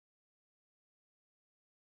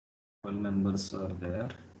12 members are there.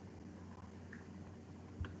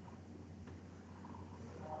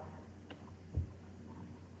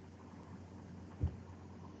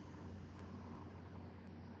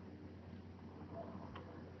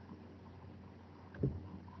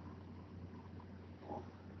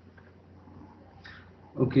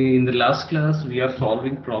 Okay, in the last class we are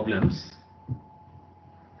solving problems.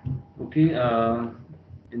 Okay,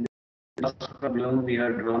 in the last problem we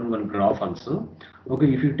had drawn one graph also.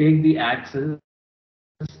 Okay, if you take the axis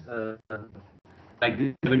uh, like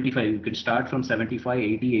this 75, you can start from 75,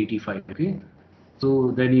 80, 85. Okay,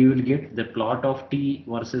 so then you will get the plot of t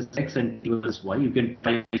versus x and t versus y. You can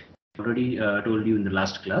try, already told you in the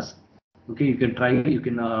last class. Okay, you can try, you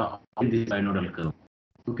can in this binodal curve.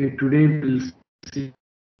 Okay, today we'll see.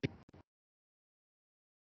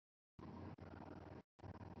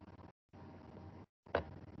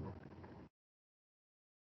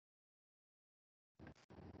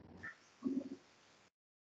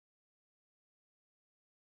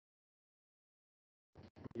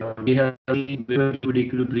 We have fluid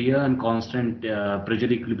equilibria and constant pressure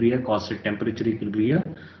equilibria, constant temperature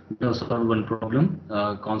equilibria. We also solve one problem,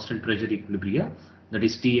 constant pressure equilibria, that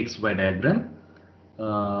is TXY diagram.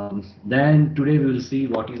 Then today we will see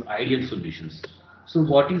what is ideal solutions. So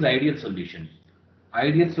what is ideal solution?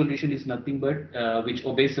 Ideal solution is nothing but which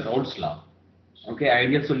obeys Rault's law. Okay,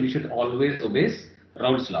 ideal solution always obeys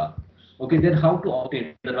Rault's law. Okay, then how to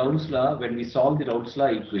obtain the Rault's law? When we solve the Rault's law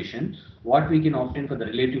equation, what we can obtain for the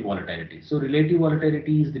relative volatility? So relative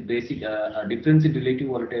volatility is the basic difference in relative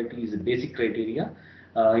volatility is the basic criteria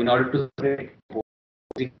in order to separate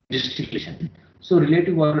distillation. So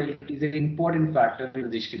relative volatility is an important factor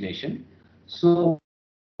in distillation. So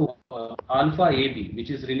alpha AB,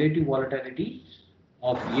 which is relative volatility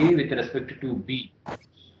of A with respect to B.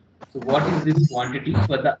 So what is this quantity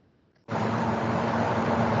for the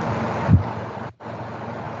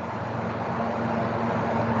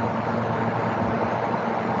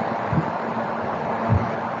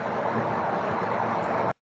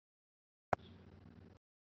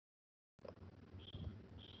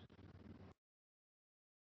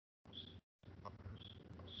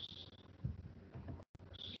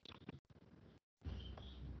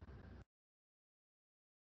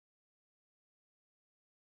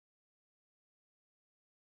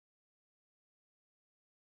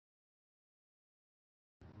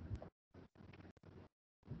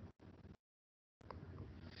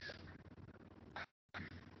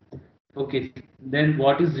okay, then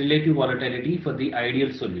what is relative volatility for the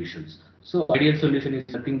ideal solutions? So ideal solution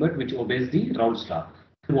is nothing but which obeys the Raoult's law.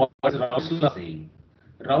 What is Raoult's law saying?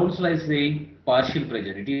 Raoult's law is saying partial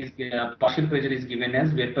pressure. It is partial pressure is given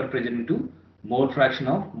as vapor pressure into mole fraction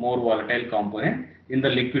of more volatile component in the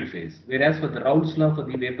liquid phase. Whereas for the Raoult's law for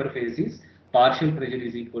the vapor phase is partial pressure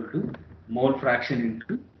is equal to mole fraction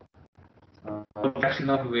into fraction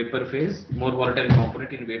of vapor phase, more volatile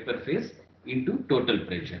component in vapor phase into total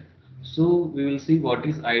pressure. So we will see what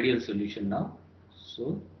is ideal solution now.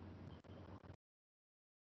 So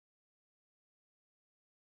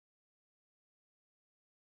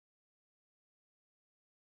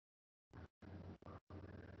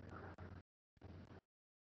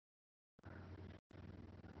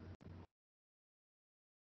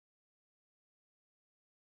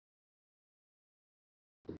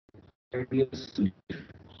ideal solution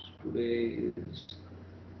today is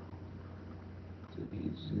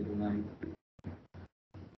 3092.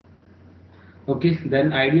 Okay,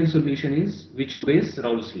 then ideal solution is which obeys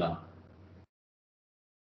Raoult's law.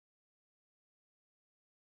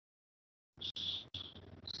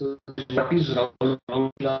 So what is Raoult's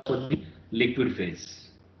law for the liquid phase?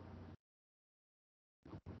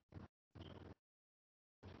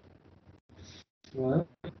 For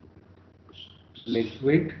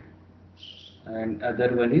liquid and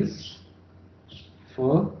other one is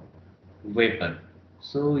for vapor.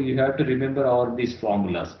 So you have to remember all these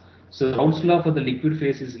formulas. So Raoult's law for the liquid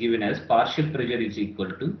phase is given as partial pressure is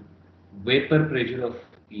equal to vapor pressure of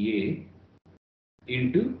A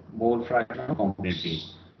into mole fraction of component A.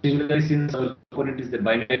 Similarly, since our component is the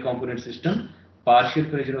binary component system, partial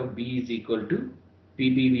pressure of B is equal to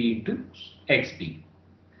PBV into XP.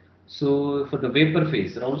 So for the vapor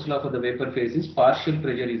phase, Raoult's law for the vapor phase is partial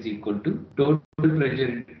pressure is equal to total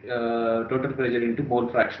pressure into mole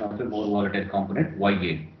fraction of the more volatile component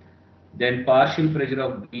Ya. Then partial pressure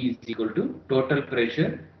of B is equal to total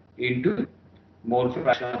pressure into mole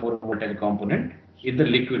fraction of more volatile component in the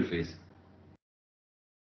liquid phase.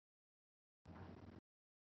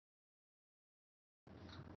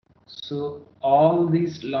 So all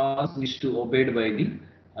these laws is to obeyed by the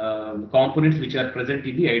components which are present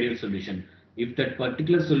in the ideal solution. If that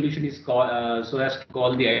particular solution is so as to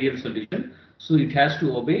call the ideal solution, so it has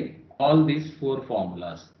to obey all these four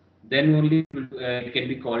formulas. Then only it can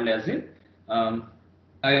be called as a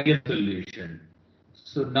ideal solution.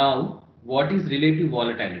 So now, what is relative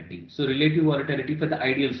volatility? So relative volatility for the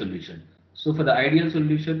ideal solution. So for the ideal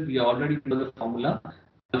solution, we already know the formula.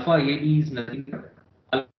 Alpha A B is nothing but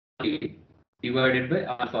alpha A divided by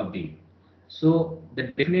alpha B. So the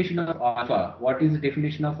definition of alpha, what is the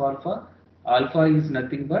definition of alpha? Alpha is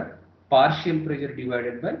nothing but partial pressure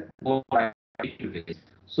divided by mole fraction of A.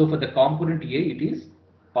 So for the component A, it is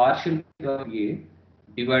partial pressure of A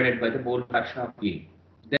divided by the mole fraction of A.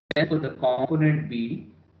 Then for the component B,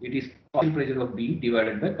 it is partial pressure of B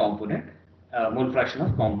divided by component mole fraction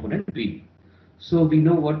of component B. So we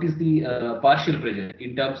know what is the partial pressure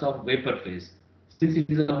in terms of vapor phase. Since it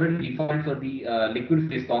is already defined for the liquid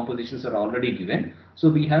phase compositions are already given, so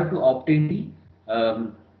we have to obtain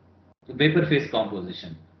the vapor phase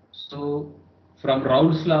composition. So from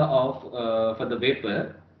Rault's law of for the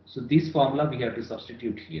vapor, so this formula we have to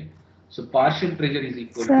substitute here. So partial pressure is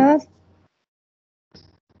equal Sir, to.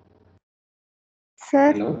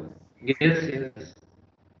 sir, Hello. Yes, yes.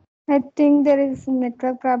 I think there is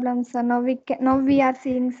network problem, sir. Now we are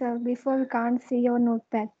seeing, sir. Before we can't see your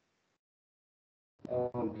notepad.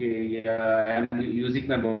 Okay, yeah, I'm using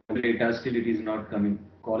my mobile data, still it is not coming.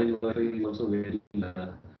 College Wi-Fi is also very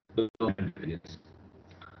low interference.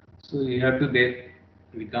 So you have to bear,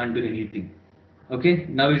 we can't do anything. Okay,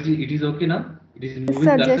 now it is okay now? It is Yes, moving,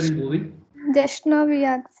 sir. cursor is moving. Just now we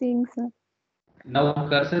are seeing, sir. Now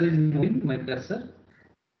cursor is moving, my cursor.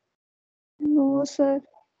 No, sir.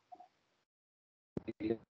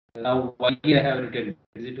 Now why I have written,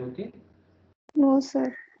 is it okay? No,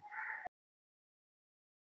 sir.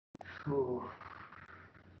 Oh,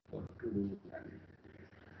 what to do?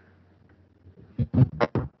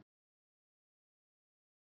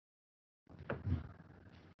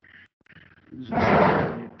 Just a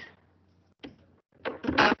minute.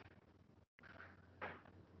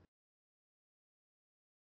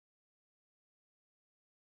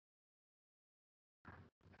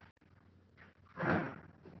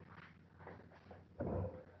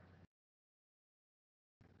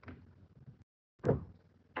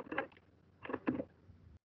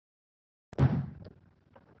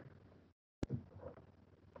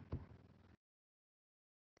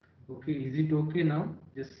 Okay, is it okay now?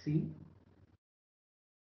 Just see.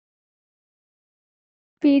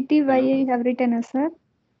 PTYA Hello. you have written, sir.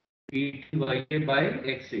 PTYA by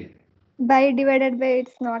XA. By divided by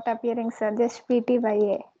it's not appearing, sir. Just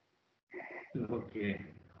PTYA. Okay.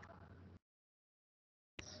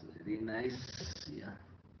 It's very nice. Yeah.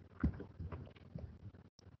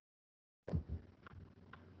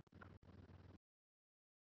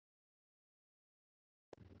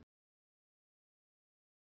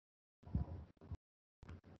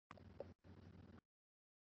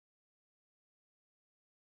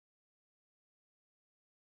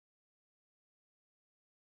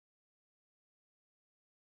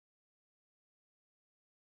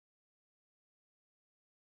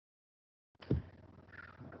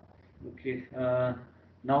 Okay.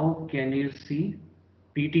 Now can you see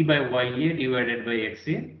PT by YA divided by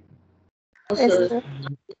XA? Yes, sir.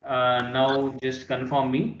 Now just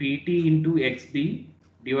confirm me PT into XB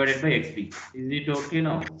divided by XB. Is it okay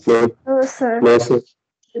now? No, sir.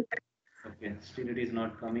 Okay. Still it is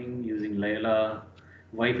not coming using Layla.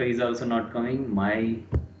 Wi-Fi is also not coming. My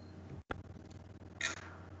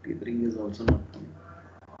tethering is also not coming.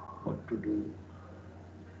 What to do?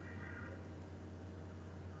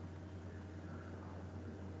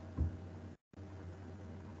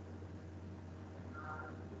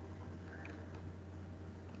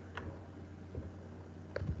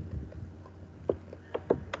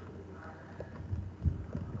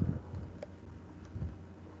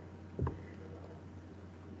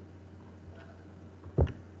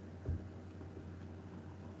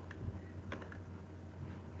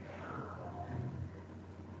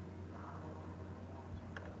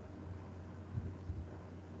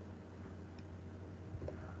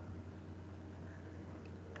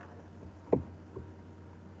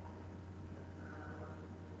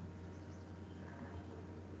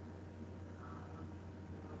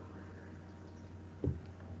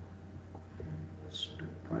 It's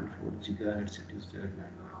 2.4 gigahertz. It is there.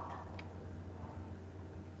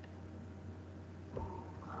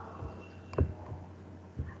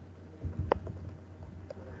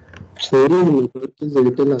 Sorry, your network is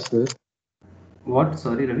Airtel, sir. What?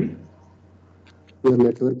 Sorry, Ravi. Your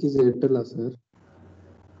network is Airtel, sir.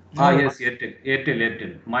 Ah, yes, Airtel. Airtel,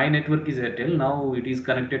 Airtel. My network is Airtel. Now it is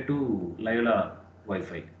connected to Layla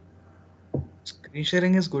Wi-Fi. Screen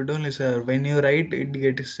sharing is good only, sir. When you write, it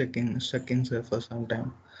gets stucking, sir, for some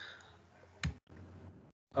time.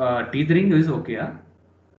 Tethering is okay, huh?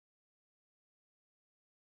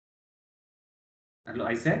 Hello,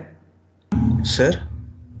 I said? Sir,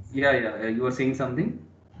 Yeah, you were saying something?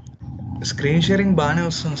 Screen sharing బాగానే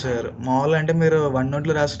వస్తుంది sir. మామూలు అంటే మీరు one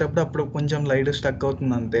నోట్లో రాసేటప్పుడు అప్పుడు కొంచెం light stuck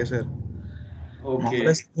అవుతుంది అంతే సార్.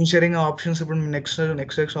 మామూలుగా Okay. స్క్రీన్ షేరింగ్ ఆప్షన్స్ ఇప్పుడు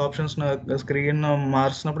నెక్స్ట్ ఆప్షన్స్ స్క్రీన్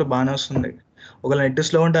మారుస్తున్నప్పుడు బాగానే వస్తుంది. ఒకవేళ నెట్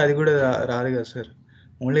స్లో ఉంటే అది కూడా రాదు కదా సార్.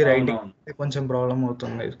 ఓన్లీ రైటింగ్ అవునవును. కొంచెం ప్రాబ్లం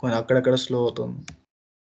అవుతుంది, అక్కడక్కడ స్లో అవుతుంది.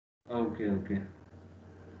 ఓకే ఓకే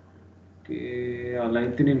ఓకే అలా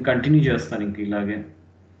అయితే నేను కంటిన్యూ చేస్తాను ఇంక ఇలాగే.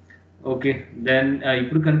 ఓకే దెన్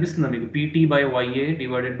ఇప్పుడు కనిపిస్తుందా మీకు PT by వైఏ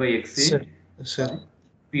divided by XA sir by sir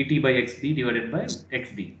PT by XB divided by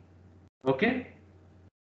XB. Okay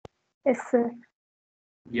Yes, sir.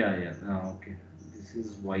 Yeah okay this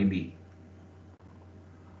is YB.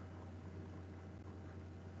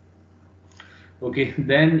 Okay,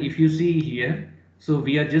 then if you see here, so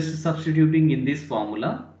we are just substituting in this formula.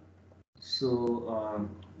 So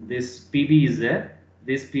this PB is there,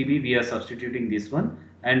 this PB we are substituting this one,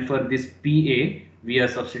 and for this PA we are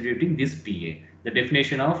substituting this PA, the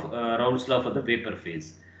definition of Rault's law for the vapor phase.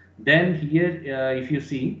 Then here if you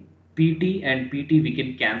see PT and PT we can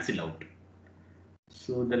cancel out.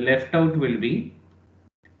 So the left out will be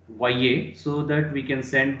YA, so that we can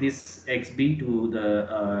send this XB to the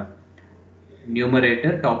numerator,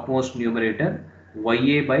 topmost numerator,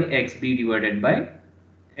 YA by XB divided by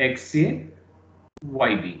XA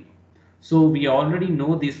YB. So we already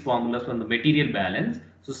know these formulas from the material balance.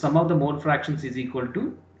 So sum of the mole fractions is equal to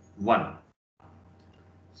 1.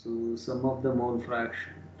 So sum of the mole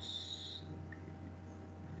fractions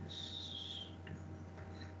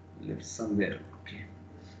left somewhere. Okay.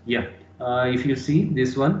 Yeah. If you see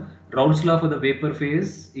this one, Rault's law for the vapor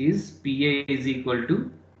phase is PA is equal to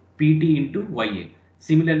PT into YA.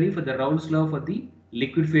 Similarly, for the Rault's law for the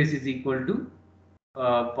liquid phase is equal to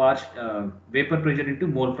vapor pressure into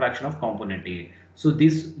mole fraction of component A. So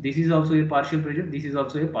this is also a partial pressure. This is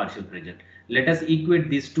also a partial pressure. Let us equate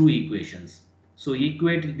these two equations. So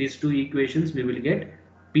equate these two equations, we will get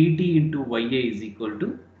PT into YA is equal to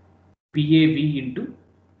PAV into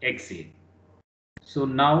XA. So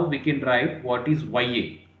now we can write what is YA.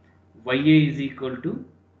 YA is equal to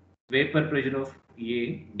vapor pressure of A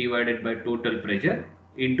divided by total pressure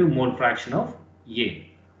into mole fraction of A.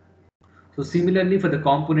 So similarly for the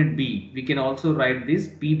component B, we can also write this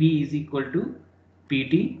PB is equal to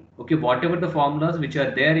PT. Okay, whatever the formulas which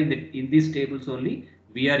are there in these tables only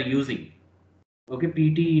we are using. Okay,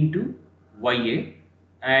 PT into YA,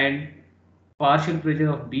 and partial pressure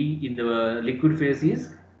of B in the liquid phase is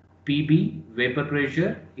PB vapor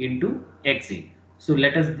pressure into XA. So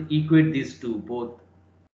let us equate these two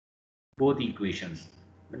both equations.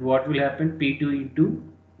 And what will happen? P2 into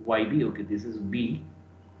YB. Okay, this is B.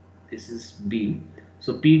 This is B.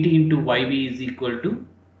 So PT into YB is equal to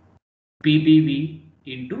PBV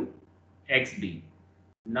into XB.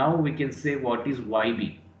 Now we can say what is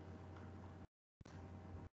YB.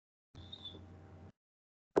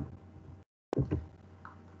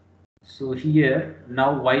 So here now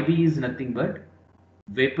YB is nothing but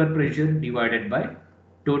vapor pressure divided by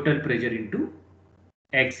total pressure into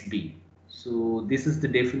XB. So this is the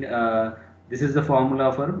this is the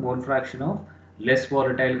formula for mole fraction of less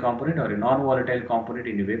volatile component or a non-volatile component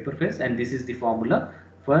in the vapor phase, and this is the formula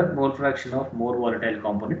for mole fraction of more volatile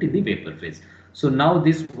component in the vapor phase. So now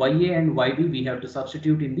this YA and YB we have to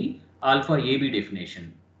substitute in the alpha AB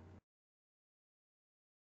definition.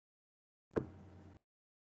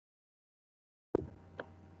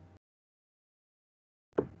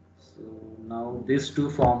 So now these two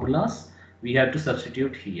formulas we have to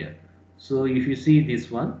substitute here. So if you see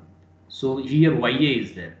this one, so here YA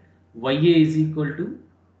is there. YA is equal to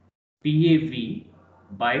PAV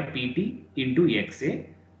by PT into XA,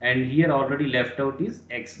 and here already left out is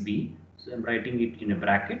XB. So I'm writing it in a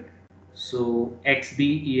bracket. So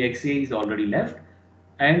XB XA is already left,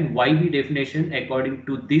 and YB definition according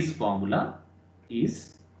to this formula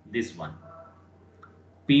is this one.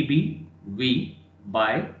 PBV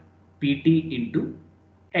by PT into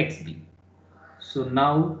XB. So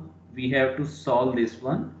now we have to solve this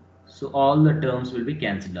one. So all the terms will be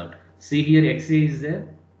cancelled out. See here XA is there,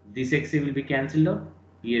 this XA will be cancelled out.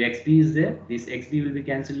 Here XB is there, this XB will be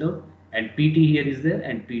cancelled out, and PT here is there,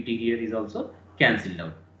 and PT here is also cancelled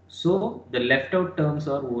out. So the left out terms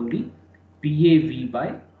are only PAV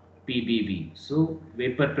by PBV. So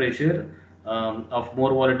vapor pressure of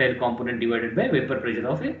more volatile component divided by vapor pressure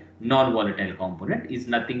of a non-volatile component is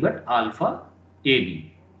nothing but alpha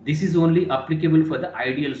AB. This is only applicable for the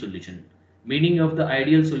ideal solution. Meaning of the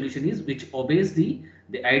ideal solution is which obeys the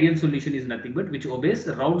ideal solution is nothing but which obeys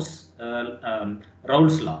Rault's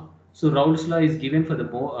law. So Rault's law is given for the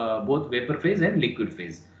both vapor phase and liquid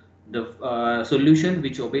phase. The solution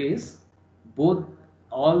which obeys both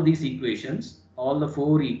all these equations, all the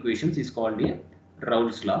four equations, is called a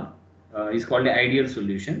Rault's law. Is called the ideal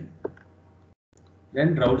solution.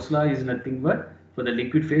 Then Rault's law is nothing but for the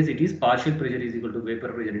liquid phase it is partial pressure is equal to vapor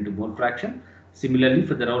pressure into mole fraction. Similarly,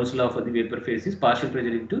 for the Rault's law for the vapor phase is partial pressure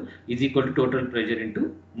into is equal to total pressure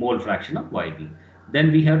into mole fraction of YB.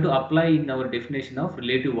 Then we have to apply in our definition of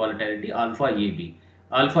relative volatility alpha AB.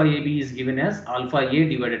 Alpha AB is given as alpha A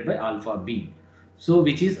divided by alpha B. So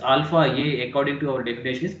which is alpha A according to our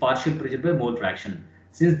definition is partial pressure by mole fraction.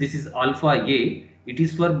 Since this is alpha A, it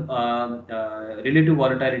is for relative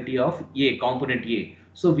volatility of A, component A.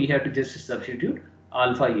 So we have to just substitute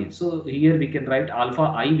alpha A. So here we can write alpha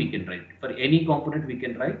I, we can write for any component we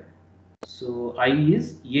can write. So I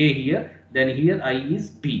is A here, then here I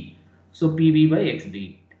is B. So PB by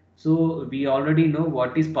XB. So we already know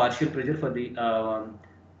what is partial pressure for the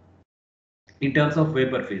in terms of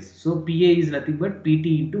vapor phase. So PA is nothing but PT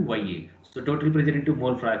into YA. So total pressure into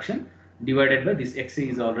mole fraction divided by this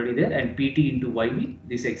XA is already there, and PT into YB,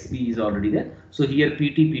 this XB is already there. So here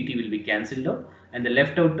PT will be cancelled out, and the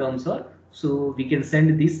left out terms are, so we can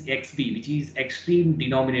send this XB, which is extreme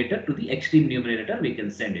denominator, to the extreme numerator, we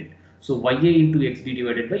can send it. So YA into XB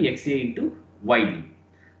divided by XA into YB.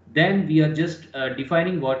 Then we are just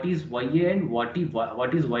defining what is YA and what is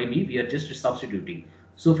YB. We are just substituting.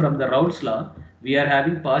 So from the Rault's law, we are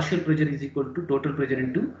having partial pressure is equal to total pressure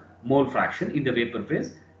into mole fraction in the vapor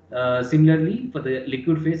phase. Similarly, for the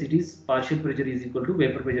liquid phase, it is partial pressure is equal to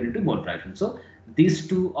vapor pressure into mole fraction. So these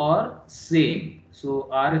two are same. So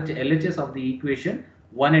LHS of the equation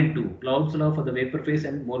 1 and 2, Rault's law for the vapor phase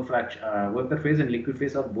and mole fraction, vapor phase and liquid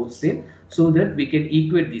phase are both same, so that we can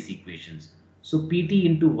equate these equations. So PT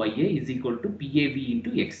into YA is equal to PAV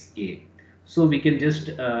into XA. So we can just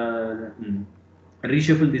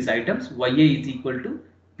reshuffle these items. YA is equal to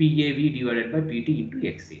PAV divided by PT into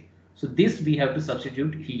XA. So this we have to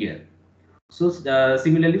substitute here. So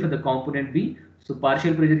similarly for the component B, so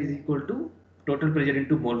partial pressure is equal to total pressure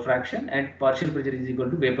into mole fraction, and partial pressure is equal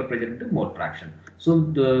to vapor pressure into mole fraction.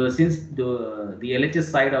 So since the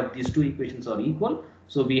LHS side of these two equations are equal,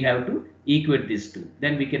 so we have to equate these two.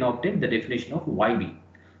 Then we can obtain the definition of YB.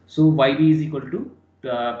 So YB is equal to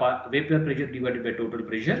vapor pressure divided by total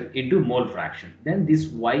pressure into mole fraction. Then this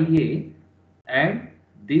YA and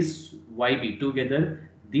this YB together,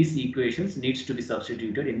 these equations needs to be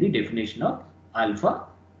substituted in the definition of alpha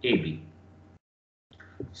AB.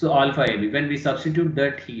 So alpha AB, when we substitute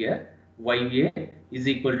that here, YA is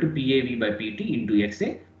equal to PAV by PT into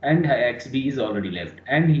XA, and XB is already left.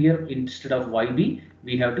 And here instead of YB,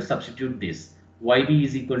 we have to substitute this. YB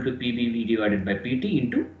is equal to PBV divided by PT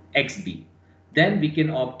into XB. Then we can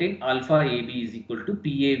obtain alpha AB is equal to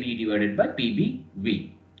PAV divided by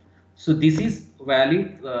PBV. So this is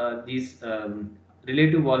valid,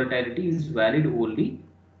 relative volatility is valid only,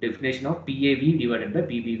 definition of PAV divided by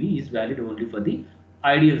PBV is valid only for the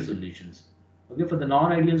ideal solutions. Okay, for the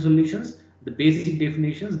non-ideal solutions, the basic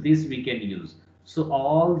definitions, this we can use. So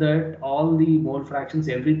all the mole fractions,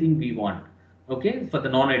 everything we want. Okay, for the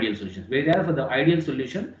non-ideal solutions. Whereas for the ideal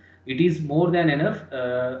solution, it is more than enough.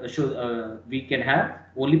 We can have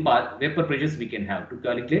only vapor pressures we can have to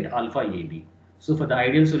calculate alpha AB. So for the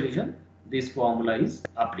ideal solution, this formula is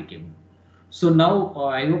applicable. So now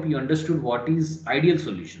I hope you understood what is ideal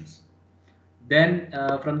solutions. Then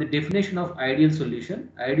from the definition of ideal solution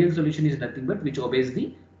is nothing but which obeys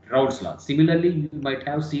the Rault's law. Similarly, you might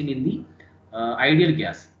have seen in the ideal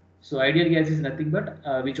gas. So ideal gas is nothing but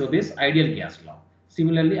which obeys ideal gas law.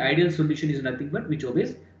 Similarly, ideal solution is nothing but which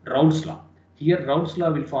obeys Rault's law. Here Rault's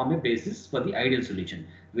law will form a basis for the ideal solution,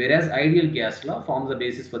 whereas ideal gas law forms the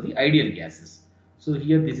basis for the ideal gases. So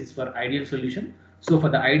here this is for ideal solution. So for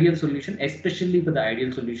the ideal solution, especially for the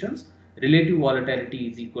ideal solutions, relative volatility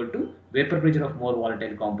is equal to vapor pressure of more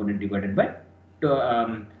volatile component divided by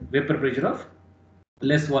vapor pressure of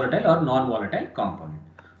less volatile or non-volatile component.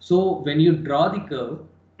 So when you draw the curve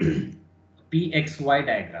PXY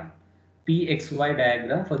diagram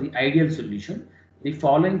for the ideal solution, the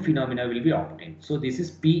following phenomena will be obtained. So this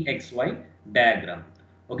is PXY diagram.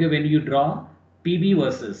 Okay, when you draw PB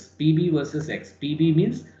versus X, PB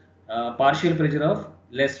means partial pressure of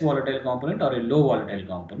less volatile component or a low volatile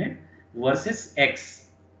component versus X.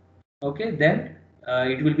 Okay, then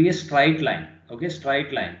it will be a straight line. Okay,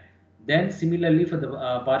 straight line. Then similarly for the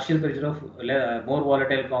partial pressure of more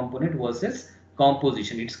volatile component versus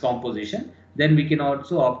composition, its composition. Then we can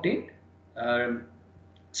also obtain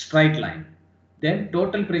straight line. Then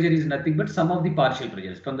total pressure is nothing but sum of the partial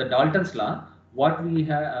pressures. From the Dalton's law, what we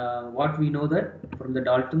have, what we know that from the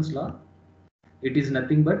Dalton's law, it is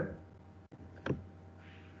nothing but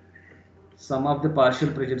sum of the partial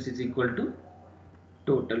pressures is equal to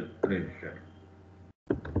total pressure.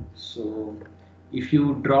 So if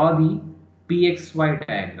you draw the PXY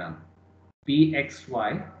diagram,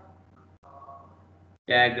 PXY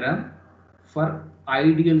diagram for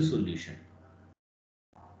ideal solution,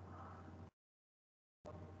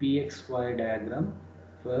 PXY diagram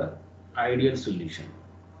for ideal solution.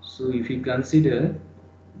 So if you consider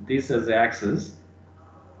this as axis,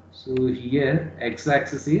 so here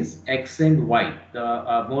x-axis is x and y,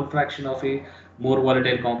 the mole fraction of a more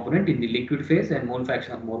volatile component in the liquid phase and mole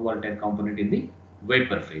fraction of more volatile component in the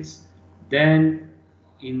vapor phase. Then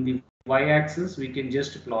in the y-axis we can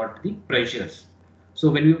just plot the pressures. So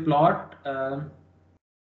when we plot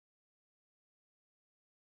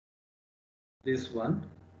this one,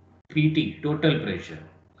 PT, total pressure,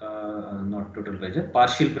 not total pressure,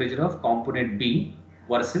 partial pressure of component B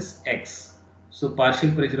versus X. So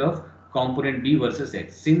partial pressure of component B versus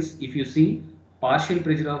X. Since if you see partial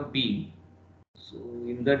pressure of B, so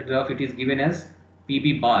in that graph it is given as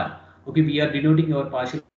PB bar. Okay, we are denoting our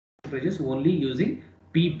partial pressures only using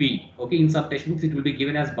PB. Okay, in some textbooks it will be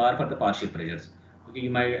given as bar for the partial pressures. Okay, you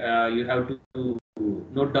might you have to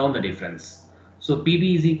note down the difference. So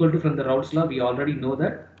PB is equal to, from the Rault's law, we already know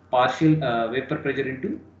that partial vapor pressure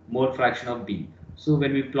into mole fraction of B. So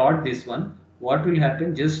when we plot this one, what will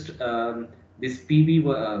happen? Just this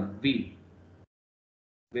PB V,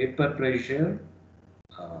 vapor pressure,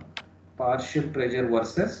 partial pressure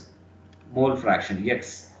versus mole fraction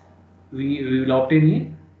X, we will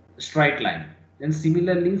obtain a straight line. Then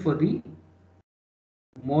similarly for the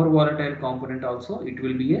more volatile component also, it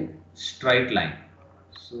will be a straight line.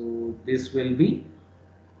 So this will be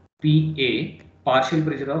PA, partial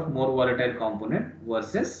pressure of more volatile component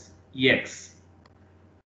versus X.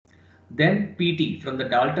 Then PT from the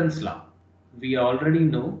Dalton's law, we already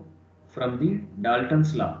know from the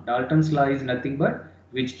Dalton's law. Dalton's law is nothing but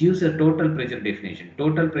which gives a total pressure definition.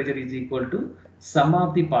 Total pressure is equal to sum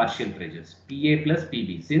of the partial pressures, PA plus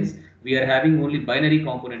PB. Since we are having only binary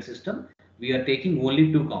component system, we are taking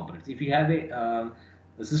only two components. If you have a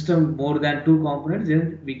system more than two components,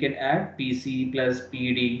 then we can add PC plus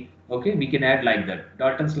PD. Okay, we can add like that.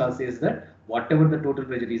 Dalton's law says that whatever the total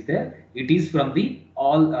pressure is there, it is from the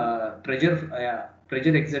all pressure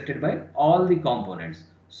exerted by all the components.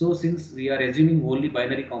 So since we are assuming only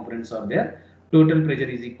binary components are there, total pressure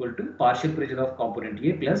is equal to partial pressure of component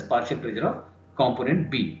A plus partial pressure of component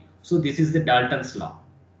B. So this is the Dalton's law.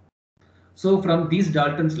 So from this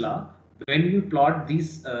Dalton's law, when you plot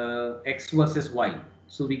this X versus Y,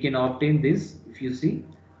 so we can obtain this, if you see,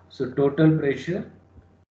 so total pressure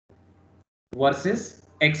versus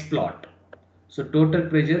X plot. So total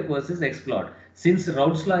pressure versus X plot. Since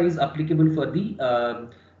Rault's law is applicable for the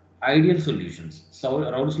ideal solutions, so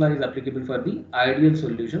Rault's law is applicable for the ideal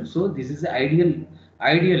solution. So this is the ideal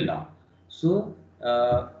law. So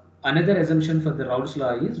another assumption for the Rault's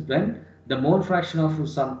law is when the mole fraction of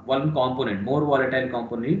some one component, more volatile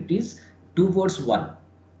component, is towards 1.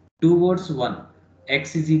 Towards 1,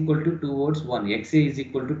 x is equal to towards 1, xa is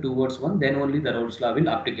equal to towards 1, then only the Rault's law will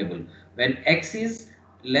applicable. When x is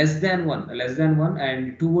less than 1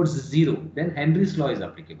 and towards 0, then Henry's law is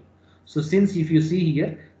applicable. So since if you see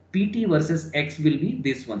here, PT versus x will be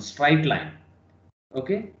this one, straight line.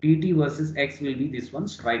 Okay, PT versus x will be this one,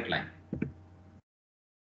 straight line.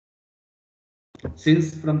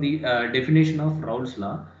 Since from the definition of Rault's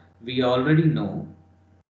law, we already know,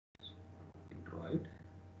 right?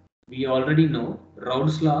 We already know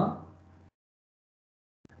Rault's law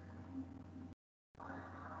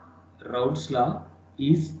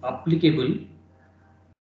is applicable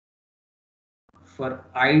for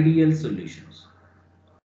ideal solutions.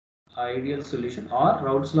 Ideal solution, or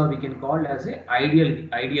Rault's law we can call as a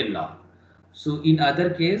ideal law. So in other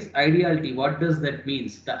case, ideality, what does that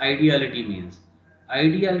means? The ideality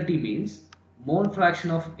means mole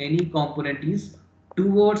fraction of any component is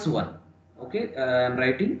towards 1. Okay, I am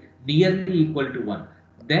writing nearly equal to 1.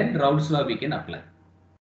 Then Rault's law we can apply.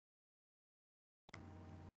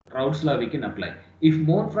 Rault's law we can apply. If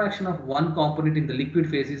mole fraction of one component in the liquid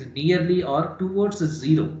phase is nearly or towards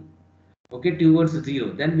 0, okay, towards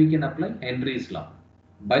 0, then we can apply Henry's law.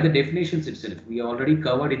 By the definitions itself, we already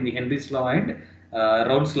covered in the Henry's law and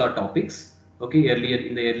Rault's law topics, okay, earlier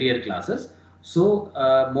in the earlier classes. So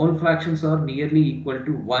mole fractions are nearly equal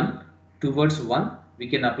to 1, towards 1, we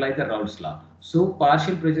can apply the Rault's law. So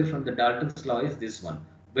partial pressure from the Dalton's law is this one.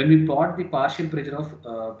 When we plot the partial pressure of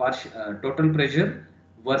total pressure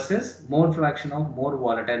versus mole fraction of more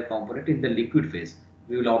volatile component in the liquid phase,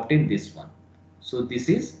 we will obtain this one. So this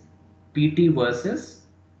is PT versus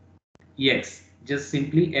X, just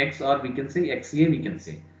simply X, or we can say XA, we can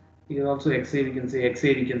say. Here also XA, we can say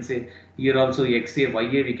XA, we can say. Here also XA,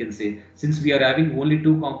 YA, we can say. Since we are having only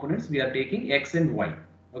two components, we are taking X and Y.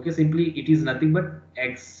 Okay, simply it is nothing but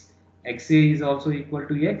X. XA is also equal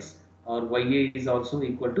to X, or YA is also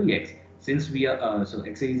equal to X. Since we are, so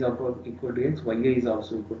XA is also equal to X, YA is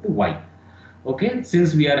also equal to Y. Okay,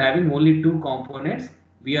 since we are having only two components,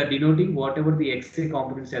 we are denoting whatever the XA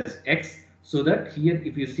components as X, so that here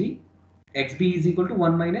if you see XB is equal to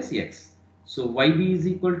 1 minus X. So YB is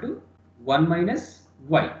equal to 1 minus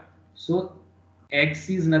Y. So X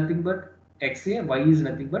is nothing but XA, Y is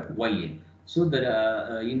nothing but YA. So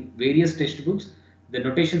the in various textbooks, the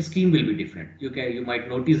notation scheme will be different. You might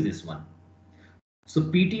notice this one. So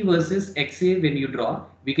PT versus XA, when you draw,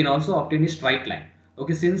 we can also obtain a straight line.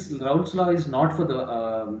 Okay, since Rault's law is not for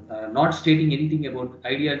the not stating anything about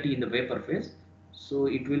ideality in the vapor phase, so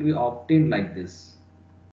it will be obtained like this.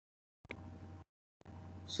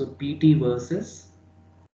 So PT versus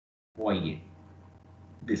YA,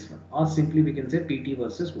 this one, or simply we can say PT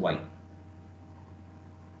versus Y.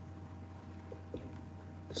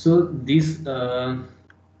 So this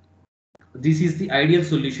is the ideal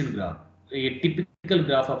solution graph, a typical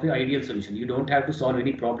graph of the ideal solution. You don't have to solve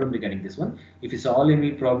any problem regarding this one. If you solve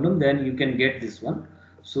any problem, then you can get this one.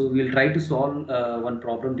 So we'll try to solve one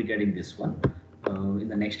problem regarding this one in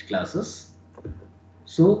the next classes.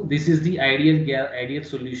 So this is the ideal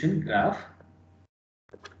solution graph.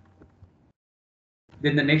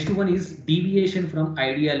 Then the next one is deviation from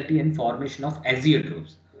ideality and formation of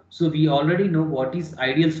azeotropes. So we already know what is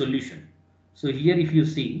ideal solution. So here if you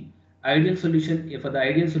see ideal solution, for the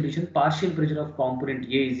ideal solution, partial pressure of component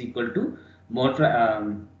A is equal to mole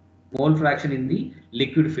fraction in the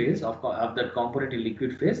liquid phase of that component in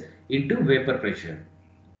liquid phase into vapor pressure.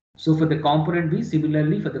 So for the component B,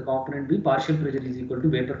 similarly for the component B, partial pressure is equal to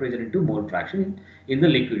vapor pressure into mole fraction in the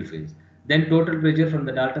liquid phase. Then total pressure from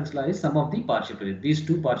the Dalton's law is sum of the partial pressure, these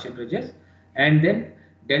two partial pressures, and then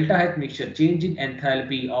delta H mixture, change in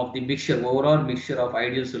enthalpy of the mixture, overall mixture of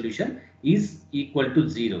ideal solution is equal to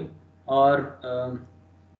 0, or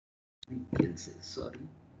we can say, sorry,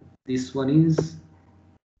 this one is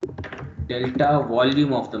delta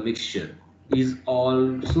volume of the mixture is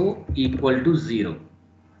also equal to 0.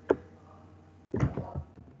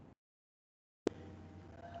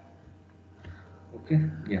 Okay,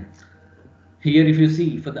 yeah. Here if you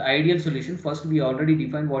see for the ideal solution, first we already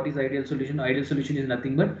defined what is ideal solution. Ideal solution is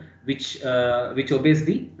nothing but which obeys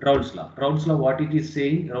the Rault's law. Rault's law, what it is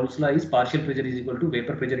saying, Rault's law is partial pressure is equal to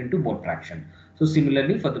vapor pressure into mole fraction. So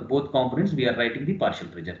similarly for the both components we are writing the partial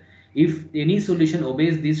pressure. If any solution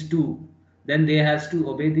obeys these two, then they has to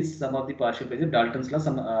obey this sum of the partial pressure. Dalton's law,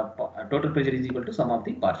 total pressure is equal to sum of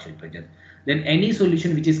the partial pressure. Then any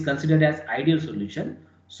solution which is considered as ideal solution,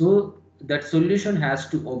 so that solution has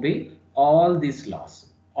to obey all these laws,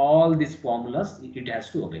 all these formulas it has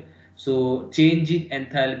to obey. So change in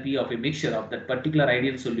enthalpy of a mixture of that particular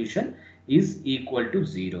ideal solution is equal to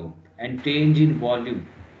 0, and change in volume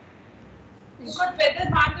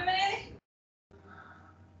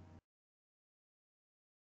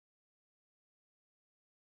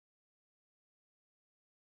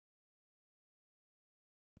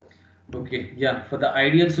okay, yeah, for the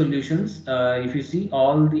ideal solutions, if you see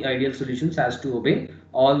all the ideal solutions has to obey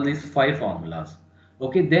all these 5 formulas.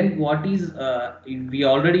 Okay, then what is, we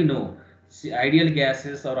already know, see, ideal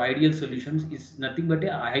gases or ideal solutions is nothing but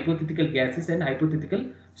a hypothetical gases and hypothetical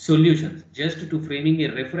solutions. Just to framing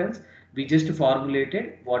a reference, we just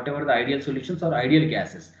formulated whatever the ideal solutions or ideal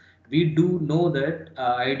gases. We do know that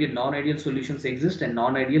ideal non-ideal solutions exist, and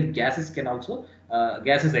non-ideal gases can also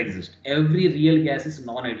gases exist. Every real gas is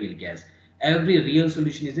non-ideal gas. Every real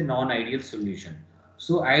solution is a non-ideal solution.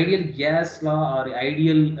 So ideal gas law or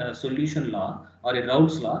ideal solution law or a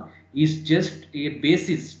Rault's law is just a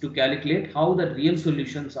basis to calculate how the real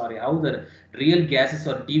solutions or how the real gases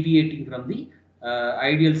are deviating from the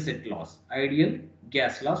ideal set laws, ideal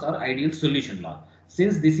gas laws or ideal solution law.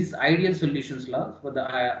 Since this is ideal solutions law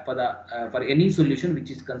for any solution which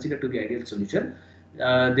is considered to be ideal solution,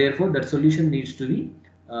 therefore that solution needs to be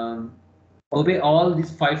obey all these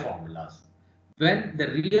 5 formulas. When the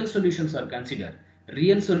real solutions are considered,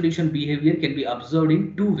 real solution behavior can be observed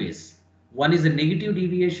in 2 ways. One is a negative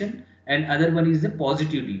deviation and other one is a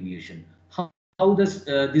positive deviation. How does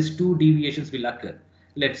these 2 deviations will occur?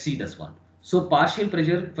 Let's see this one. So partial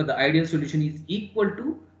pressure for the ideal solution is equal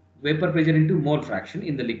to vapor pressure into mole fraction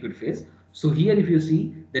in the liquid phase. So here if you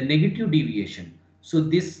see the negative deviation, So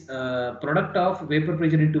this product of vapor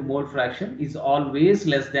pressure into mole fraction is always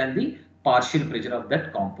less than the partial pressure of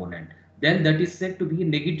that component. Then that is said to be a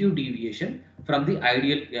negative deviation from the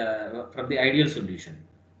ideal solution.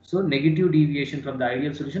 So negative deviation from the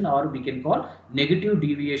ideal solution, or we can call negative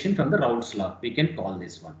deviation from the Rault's law. We can call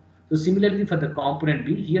this one. So similarly for the component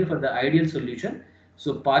B, here for the ideal solution,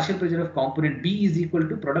 so partial pressure of component B is equal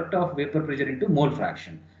to product of vapor pressure into mole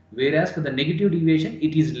fraction. Whereas for the negative deviation,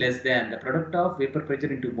 it is less than the product of vapor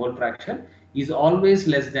pressure into mole fraction is always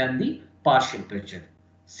less than the partial pressure.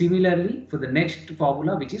 Similarly, for the next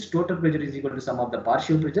formula, which is total pressure is equal to sum of the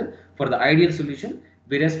partial pressure for the ideal solution,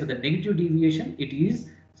 whereas for the negative deviation, it is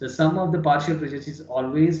the sum of the partial pressures is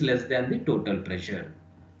always less than the total pressure.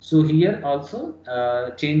 So here also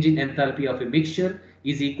change in enthalpy of a mixture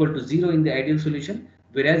is equal to 0 in the ideal solution,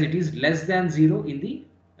 whereas it is less than 0 in the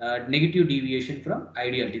negative deviation from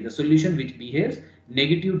ideality. The solution which behaves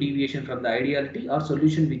negative deviation from the ideality, or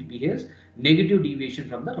solution which behaves negative deviation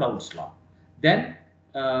from the Rault's law. Then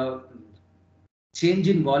uh, change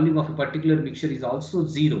in volume of a particular mixture is also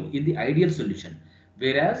 0 in the ideal solution,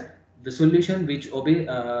 whereas the solution which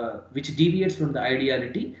deviates from the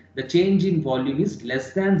ideality, the change in volume is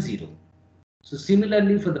less than 0. So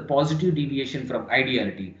similarly for the positive deviation from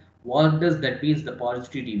ideality, what does that means, the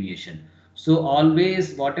positive deviation? So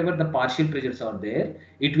always whatever the partial pressures are there,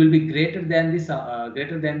 it will be greater than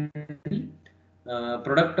the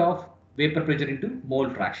product of vapor pressure into mole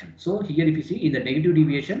fraction. So here if you see in the negative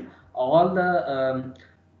deviation, all the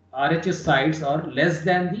RHS sides are less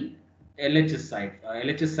than the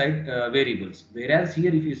LHS side variables. Whereas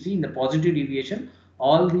here if you see in the positive deviation,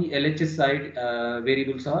 all the LHS side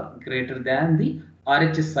variables are greater than the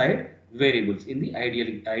RHS side variables in the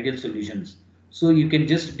ideal solutions. So you can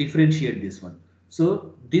just differentiate this one.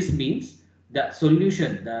 So this means the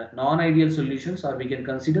solution, the non-ideal solutions, or we can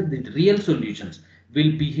consider the real solutions,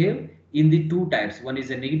 will behave in the two types. One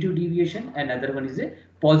is a negative deviation and other one is a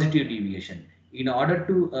positive deviation. In order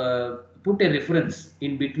to put a reference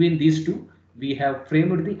in between these two, we have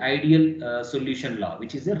framed the ideal solution law,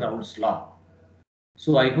 which is a Rault's law.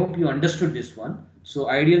 So I hope you understood this one. So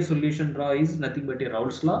ideal solution law is nothing but a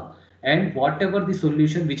Rault's law, and whatever the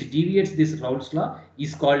solution which deviates this Rault's law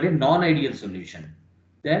is called a non-ideal solution.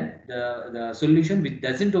 Then the solution which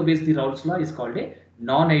doesn't obey the Rault's law is called a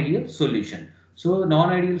non-ideal solution. So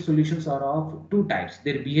non-ideal solutions are of two types.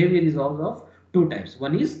 Their behavior is also of two types.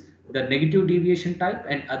 One is the negative deviation type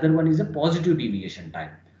and other one is a positive deviation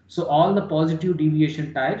type. So all the positive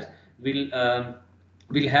deviation types will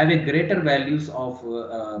have a greater values of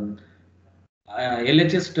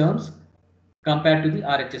LHS terms compared to the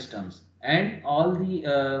RHS terms, and all the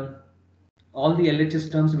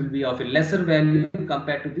LHS terms will be of a lesser value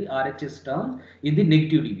compared to the RHS terms in the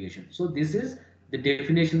negative deviation. So this is the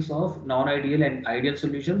definitions of non-ideal and ideal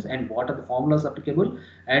solutions, and what are the formulas applicable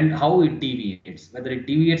and how it deviates, whether it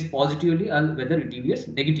deviates positively or whether it deviates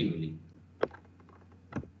negatively.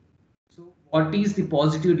 So what is the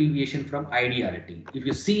positive deviation from ideality? If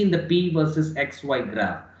you see in the P versus XY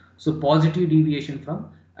graph, so positive deviation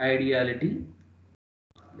from ideality,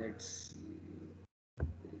 let's see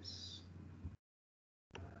this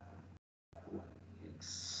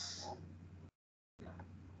X.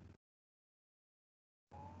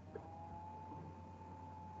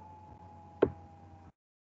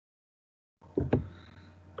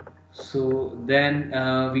 So then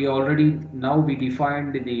we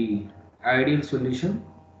defined the ideal solution.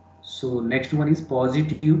 So next one is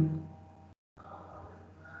positive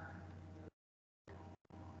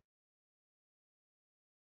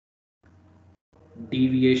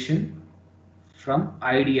deviation from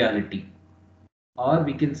ideality, or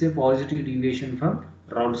we can say positive deviation from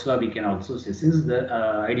Rault's law. We can also say, since the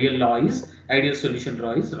ideal solution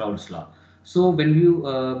law is Rault's law. So when you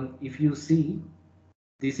if you see,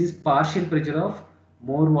 this is partial pressure of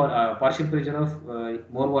more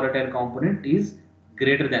volatile component is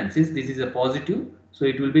greater than, since this is a positive, so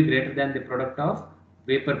it will be greater than the product of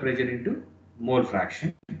vapor pressure into mole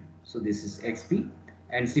fraction. So this is XP,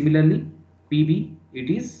 and similarly PB, it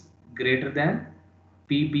is greater than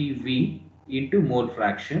PBV into mole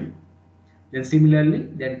fraction. Then similarly,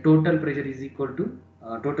 then total pressure is equal to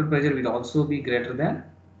total pressure will also be greater than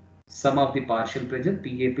sum of the partial pressure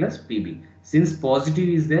PA plus PB. Since positive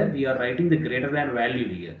is there, we are writing the greater than value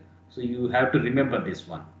here. So you have to remember this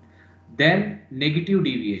one. Then negative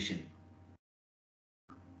deviation.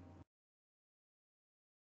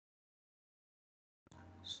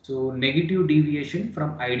 So negative deviation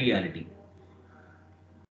from ideality.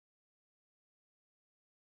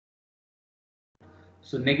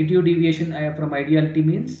 So negative deviation from ideality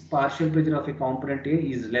means partial pressure of a component A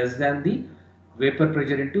is less than the vapor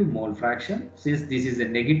pressure into mole fraction. Since this is a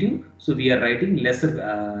negative, so we are writing lesser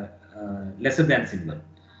than symbol.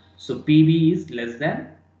 So PB is less than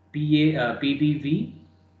PBV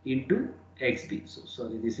into XB. So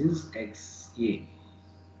sorry, this is XA.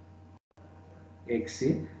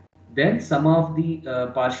 Then sum of the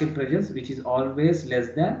partial pressures, which is always less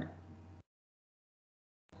than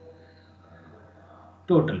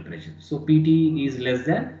total pressure. So PT is less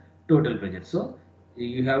than total pressure. So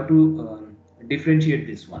you have to differentiate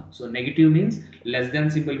this one. So negative means less than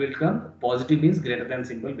symbol will come, positive means greater than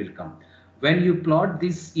symbol will come. When you plot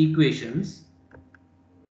these equations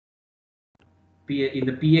in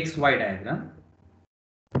the PXY diagram,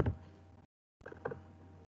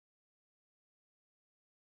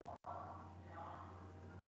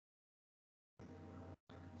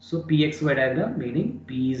 so PXY diagram meaning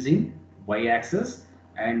P is in Y axis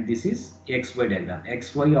and this is XY diagram.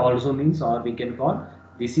 XY also means, or we can call,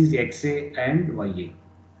 this is XA and YA.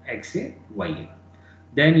 XA, YA.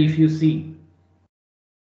 Then if you see,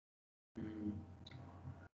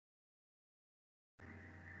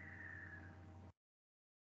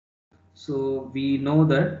 so we know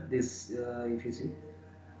that this, if you see,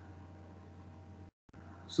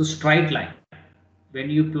 so straight line, when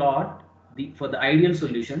you plot for the ideal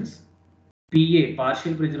solutions, PA,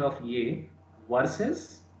 partial pressure of A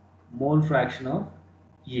versus mole fraction of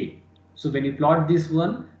A. So when you plot this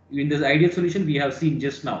one, in this ideal solution we have seen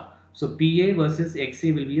just now. So PA versus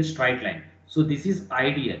XA will be a straight line. So this is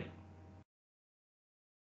ideal.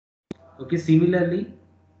 Okay, similarly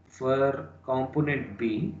for component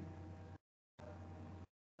B,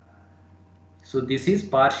 so this is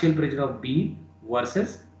partial pressure of B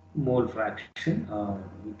versus mole fraction.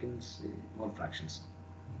 We can say mole fractions.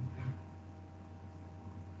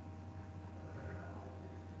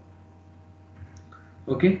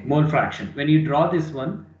 Okay, mole fraction. When you draw this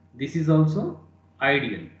one, this is also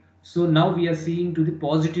ideal. So now we are seeing to the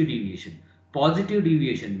positive deviation. Positive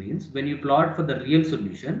deviation means when you plot for the real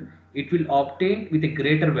solution, it will obtain with a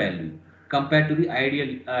greater value compared to the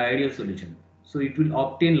ideal solution. So it will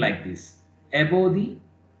obtain like this. Above the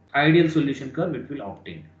ideal solution curve, it will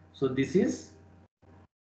obtain. So this is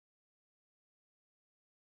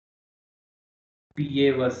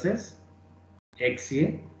PA versus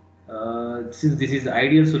XA. Since this is the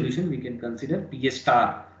ideal solution, we can consider PA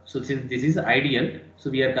star. So since this is ideal, so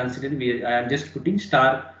we are considering, I am just putting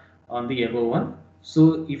star on the above one.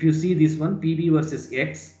 So if you see this one, PB versus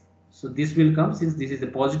X, so this will come, since this is the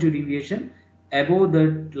positive deviation, above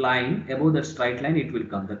that line, above that straight line, it will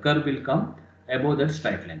come. The curve will come above that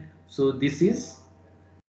straight line. So this is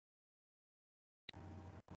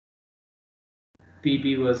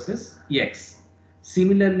PB versus X.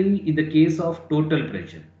 Similarly, in the case of total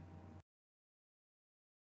pressure,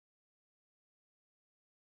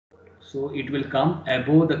 so it will come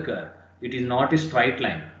above the curve. It is not a straight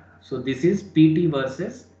line. So this is PT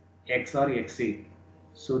versus X or XA.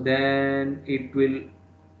 So then it will,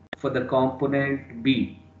 for the component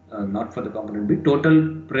B, not for the component B,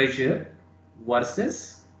 total pressure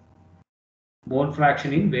versus mole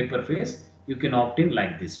fraction in vapor phase, you can obtain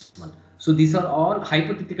like this one. So these are all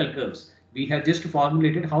hypothetical curves. We have just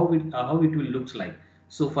formulated how it will looks like.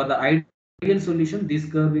 So for the ideal solution, this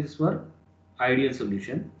curve is for ideal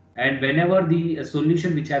solution, and whenever the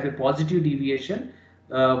solution which have a positive deviation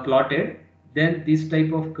plotted, then this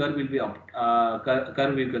type of curve will be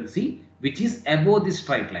curve you can see, which is above this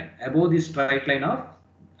straight line of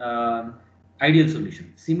ideal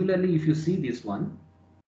solution. Similarly, if you see this one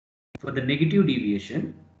for the negative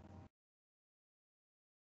deviation,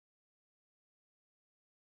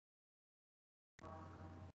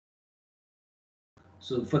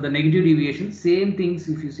 so for the negative deviation, same things.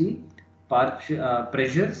 If you see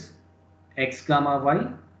pressures x comma y,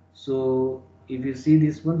 so if you see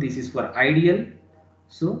this one, this is for ideal,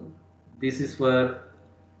 so this is for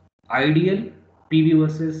ideal PB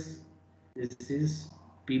versus, this is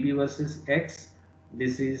PB versus X,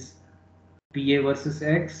 this is PA versus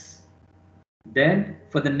X. Then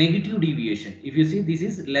for the negative deviation, if you see this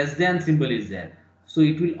is less than symbol is there, so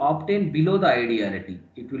it will obtain below the ideality.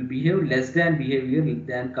 It will behave less than behavior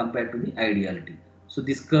than compared to the ideality. So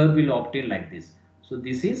this curve will obtain like this. So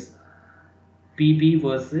this is PB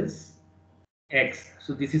versus X.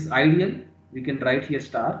 So this is ideal. We can write here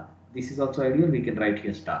star. This is also ideal. We can write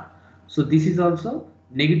here star. So this is also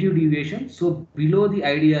negative deviation. So below the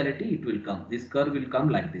ideality it will come. This curve will come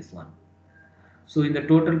like this one. So in the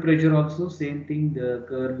total pressure also same thing, the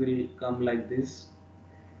curve will come like this.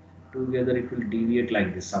 Together it will deviate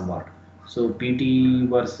like this somewhat. So PT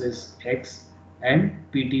versus X and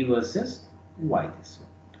PT versus Y, this one.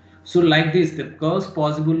 So like this, the curves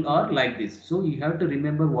possible are like this. So you have to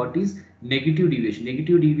remember what is negative deviation.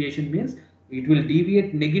 Negative deviation means it will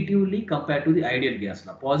deviate negatively compared to the ideal gas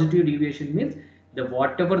law. Positive deviation means the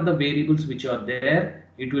whatever the variables which are there,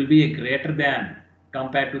 it will be a greater than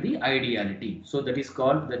compared to the ideality. So that is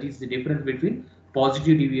called, that is the difference between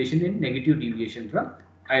positive deviation and negative deviation from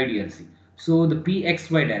ideality. So the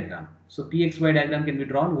PXY diagram. So PXY diagram can be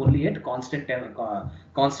drawn only at constant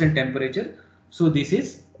temperature. So this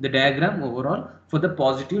is the diagram overall for the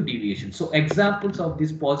positive deviation. So examples of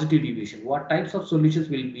this positive deviation, what types of solutions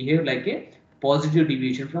will behave like a positive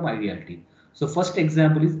deviation from ideality. So first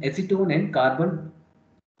example is acetone and carbon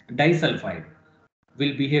disulfide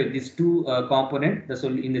will behave, these two component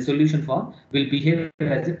in the solution form will behave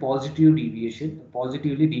as a positive deviation,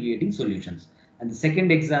 positively deviating solutions. And the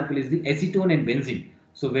second example is the acetone and benzene.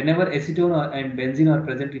 So whenever acetone and benzene are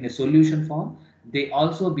present in a solution form, they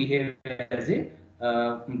also behave as a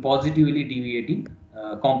positively deviating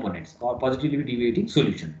components or positively deviating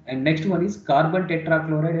solution. And next one is carbon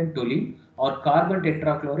tetrachloride and toluene, or carbon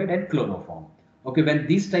tetrachloride and chloroform. Okay, when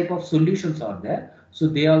these type of solutions are there, so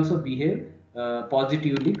they also behave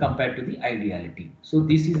positively compared to the ideality. So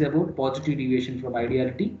this is about positive deviation from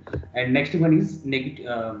ideality. And next one is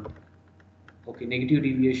negative. Okay, negative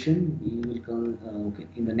deviation. We will come. Okay,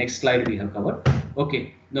 in the next slide we have covered.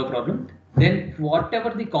 Okay, no problem. Then whatever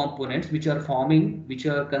the components which are forming, which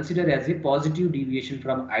are considered as a positive deviation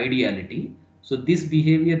from ideality. So this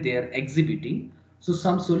behavior they are exhibiting. So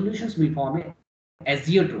some solutions will form a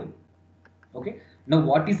azeotrope. Okay. Now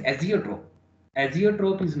what is azeotrope?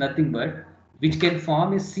 Azeotrope is nothing but which can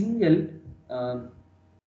form a single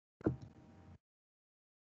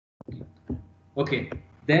okay,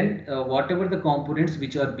 then whatever the components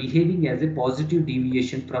which are behaving as a positive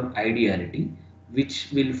deviation from ideality, which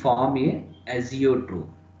will form a azeotrope.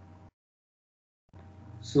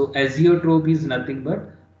 So azeotrope is nothing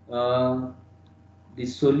but the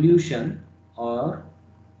solution or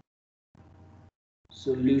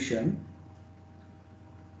solution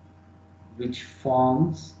which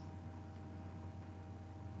forms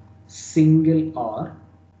single or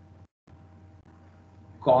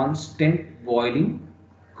constant boiling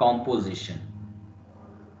composition.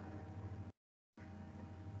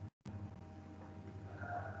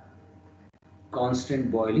 Constant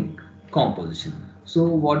boiling composition. So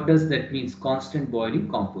what does that mean? Constant boiling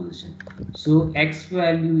composition. So X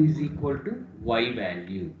value is equal to Y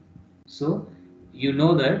value. So you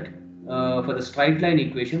know that for the straight line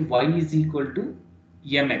equation, Y is equal to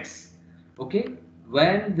mx. Okay,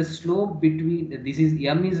 when the slope between, this is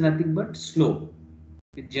m is nothing but slope.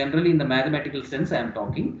 Generally in the mathematical sense I am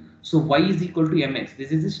talking. So y is equal to mx.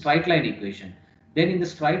 This is the straight line equation. Then in the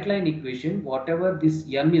straight line equation, whatever this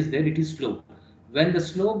m is there, it is slope. When the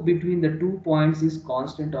slope between the 2 points is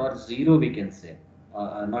constant or 0, we can say,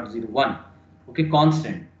 not 0, 1. Okay,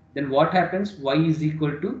 constant. Then what happens? Y is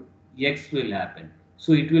equal to x will happen.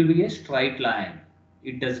 So it will be a straight line.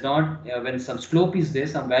 It does not, when some slope is there,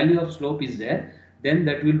 some value of slope is there, then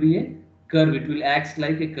that will be a curve. It will act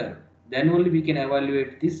like a curve. Then only we can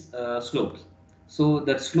evaluate this slopes. So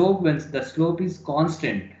that slope, when the slope is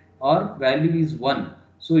constant or value is 1,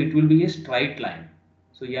 so it will be a straight line.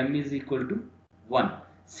 So m is equal to 1.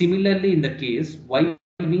 Similarly, in the case y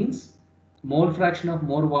means mole fraction of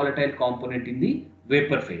more volatile component in the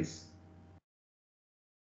vapor phase,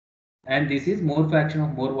 and this is more fraction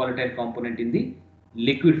of more volatile component in the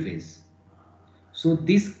liquid phase. So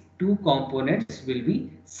these two components will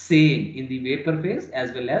be same in the vapor phase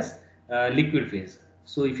as well as liquid phase.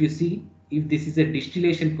 So if you see, if this is a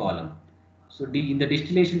distillation column, so in the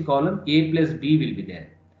distillation column A plus B will be there.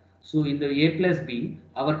 So in the A plus B,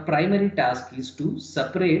 our primary task is to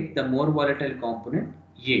separate the more volatile component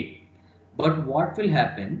A. But what will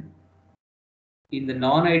happen in the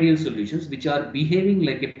non-ideal solutions which are behaving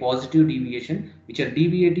like a positive deviation, which are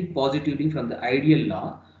deviating positively from the ideal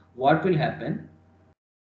law, what will happen?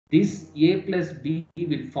 This A plus B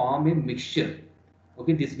will form a mixture.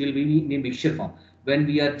 Okay, this will be in a mixture form. When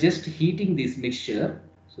we are just heating this mixture,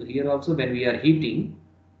 so here also when we are heating,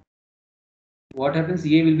 what happens?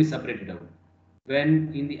 A will be separated out.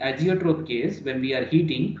 When in the azeotrope case, when we are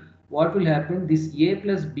heating, what will happen? This A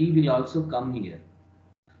plus B will also come here.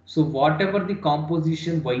 So whatever the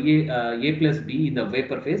composition A plus B in the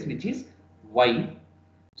vapor phase, which is Y,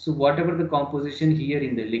 so whatever the composition here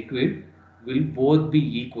in the liquid will both be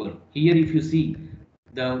equal. Here if you see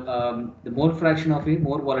the mole fraction of a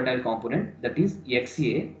more volatile component, that is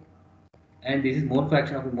XA, and this is mole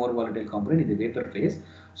fraction of a more volatile component in the vapor phase.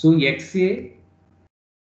 So XA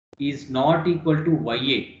is not equal to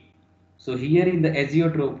YA. So here in the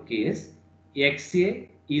azeotrope case, XA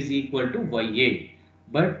is equal to Ya.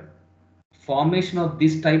 But formation of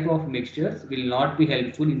this type of mixtures will not be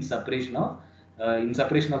helpful in separation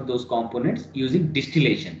of those components using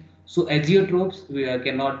distillation. So azeotropes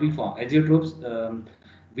cannot be formed. Azeotropes,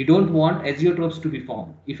 we don't want azeotropes to be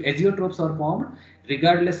formed. If azeotropes are formed,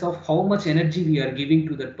 regardless of how much energy we are giving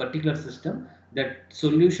to that particular system, that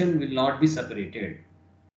solution will not be separated.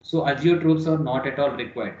 So azeotropes are not at all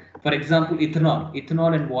required. For example,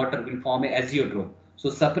 ethanol and water will form a azeotrope. So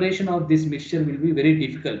separation of this mixture will be very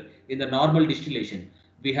difficult in the normal distillation.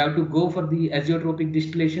 We have to go for the azeotropic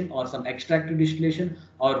distillation or some extractive distillation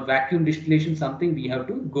or vacuum distillation, something we have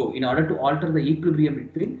to go in order to alter the equilibrium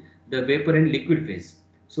between the vapor and liquid phase.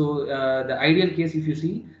 So the ideal case, if you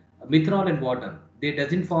see methanol and water, they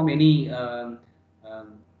doesn't form any um,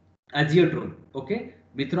 azeotrope. Okay,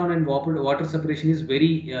 methanol and water separation is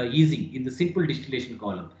very easy in the simple distillation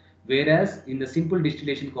column, whereas in the simple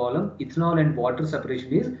distillation column, ethanol and water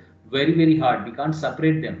separation is very hard. We can't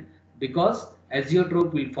separate them because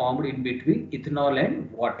azeotrope will form in between ethanol and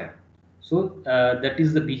water. So that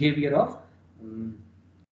is the behavior of um,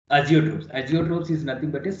 azeotropes. Azeotropes is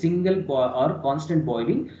nothing but a single or constant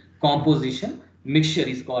boiling composition mixture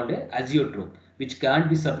is called a azeotrope, which can't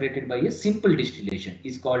be separated by a simple distillation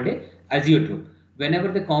is called a azeotrope. Whenever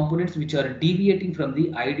the components which are deviating from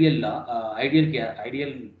the ideal law,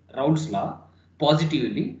 ideal Rault's law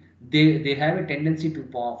positively, they have a tendency to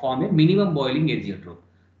form a minimum boiling azeotrope.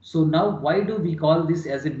 So now why do we call this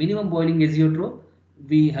as a minimum boiling azeotrope?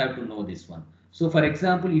 We have to know this one. So for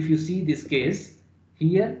example, if you see this case,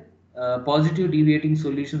 here, positive deviating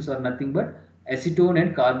solutions are nothing but acetone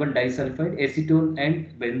and carbon disulfide, acetone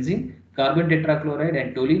and benzene, carbon tetrachloride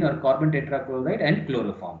and toluene, or carbon tetrachloride and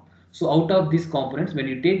chloroform. So out of these components, when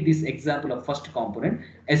you take this example of first component,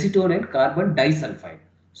 acetone and carbon disulfide,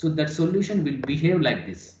 so that solution will behave like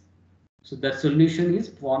this. So that solution is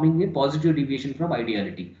forming a positive deviation from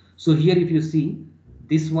ideality. So here if you see,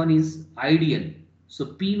 this one is ideal. So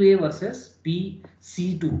PA versus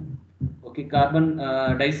PC2. Okay, carbon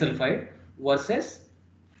disulfide versus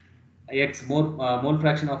X mole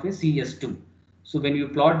fraction of a CS2. So when you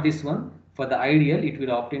plot this one for the ideal, it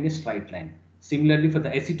will obtain a straight line. Similarly for the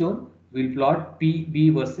acetone, we will plot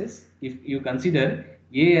PB versus, if you consider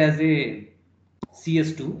A as a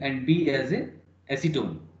CS2 and B as a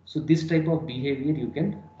acetone. So this type of behavior you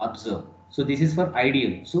can observe. So this is for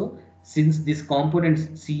ideal. So since these components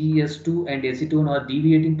CS2 and acetone are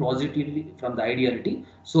deviating positively from the ideality,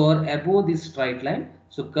 so are above this straight line.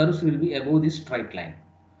 So curves will be above this straight line.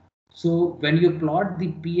 So when you plot the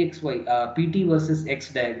PXY, PT versus X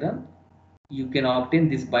diagram, you can obtain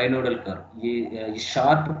this binodal curve, a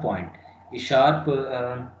sharp point, a sharp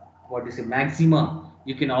what is a maxima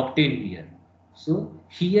you can obtain here. So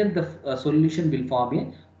here the solution will form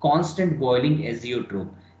a constant boiling azeotrope.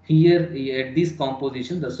 Here at this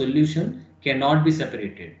composition, the solution cannot be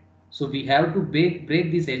separated. So we have to break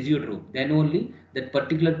this azeotrope. Then only that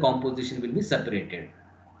particular composition will be separated.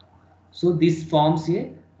 So this forms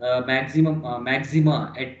a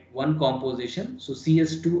maxima at one composition. So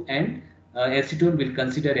CS2 and acetone will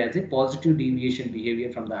consider as a positive deviation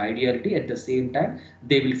behavior from the ideality. At the same time,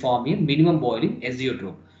 they will form a minimum boiling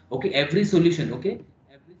azeotrope. Okay, every solution. Okay,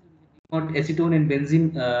 every solution, not acetone and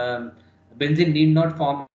benzene need not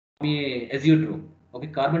form a azeotrope. Okay,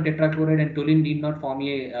 carbon tetrachloride and toluene need not form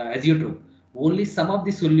a azeotrope. Only some of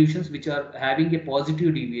the solutions which are having a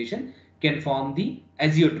positive deviation can form the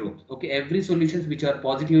azeotropes. Okay, every solutions which are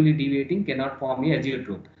positively deviating cannot form a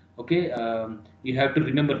azeotrope. Okay, you have to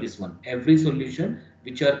remember this one. Every solution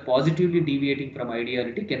which are positively deviating from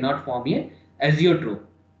ideality cannot form a azeotrope.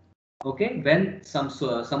 Okay, when some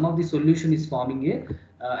of the solution is forming a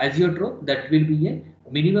azeotrope, that will be a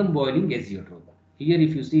minimum boiling azeotrope. Here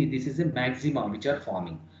if you see, this is a maxima which are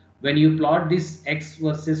forming. When you plot this X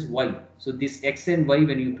versus Y, so this X and Y,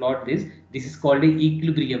 when you plot this is called a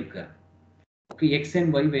equilibrium curve. Okay, X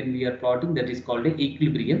and Y when we are plotting, that is called a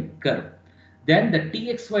equilibrium curve. Then the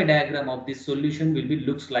TXY diagram of this solution will be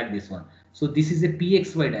looks like this one. So this is a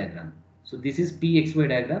PXY diagram. So this is PXY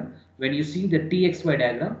diagram. When you see the TXY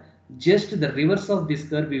diagram, just the reverse of this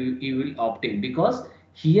curve you will obtain, because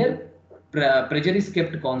here pressure is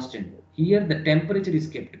kept constant. Here the temperature is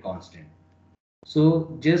kept constant.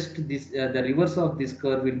 So just this the reverse of this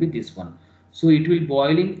curve will be this one. So it will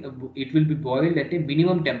it will be boiled at a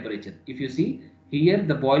minimum temperature. If you see here,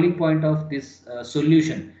 the boiling point of this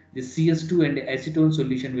solution, this CS2 and acetone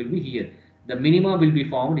solution will be here. The minima will be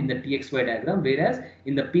found in the TXY diagram, whereas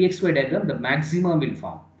in the PXY diagram the maxima will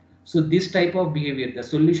form. So this type of behavior, the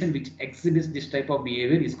solution which exhibits this type of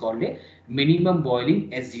behavior is called a minimum boiling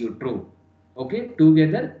azeotrope. Okay,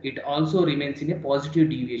 together it also remains in a positive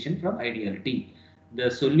deviation from ideality. The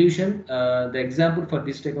solution, the example for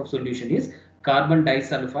this type of solution is carbon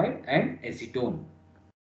disulfide and acetone.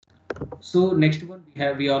 So next one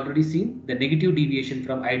we already seen the negative deviation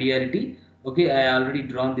from ideality. Okay, I already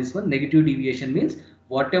drawn this one. Negative deviation means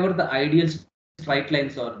whatever the ideal straight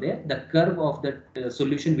lines are there, the curve of that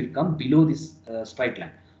solution will come below this straight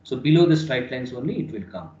line. So below the straight lines only it will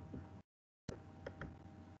come.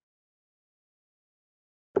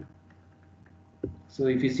 So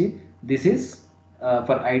if you see, this is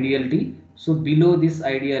for ideality. So below this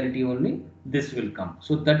ideality only this will come.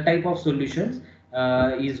 So that type of solutions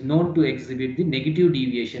is known to exhibit the negative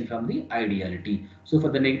deviation from the ideality. So for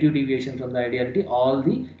the negative deviation from the ideality, all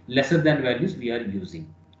the lesser than values we are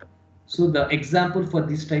using. So the example for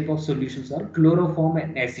this type of solutions are chloroform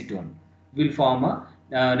and acetone will form a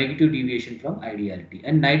negative deviation from ideality,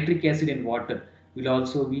 and nitric acid and water will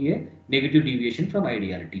also be a negative deviation from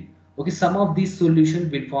ideality. Okay, some of these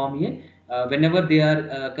solutions will form a whenever they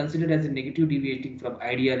are considered as a negative deviating from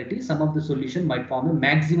ideality, some of the solution might form a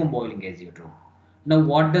maximum boiling azeotrope. Now,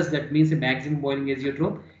 what does that mean? A maximum boiling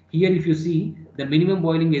azeotrope. Here, if you see the minimum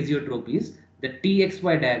boiling azeotrope is the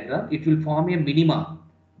TXY diagram, it will form a minima.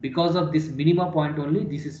 Because of this minima point only,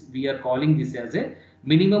 this is we are calling this as a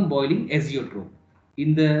minimum boiling azeotrope.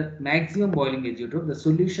 In the maximum boiling azeotrope, the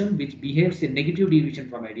solution which behaves a negative deviation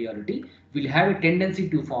from ideality will have a tendency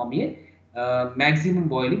to form a maximum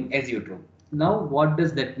boiling azeotrope. Now, what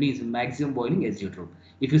does that mean? Maximum boiling azeotrope.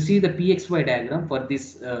 If you see the PXY diagram for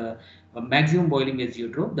this maximum boiling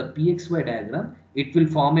azeotrope, the PXY diagram, it will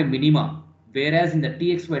form a minima, whereas in the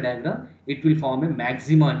TXY diagram, it will form a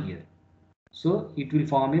maxima here. So it will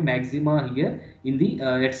form a maxima here in the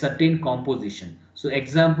at certain composition. So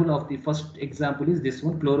example of the first example is this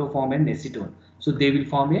one, chloroform and acetone. So they will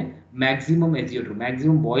form a maximum azeotrope,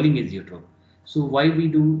 maximum boiling azeotrope. So why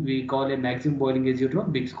we call a maximum boiling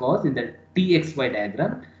azeotrope? Because in the TXY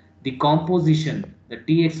diagram, the composition, the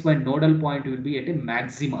TXY nodal point will be at a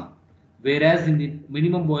maxima, whereas in the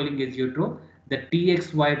minimum boiling azeotrope, the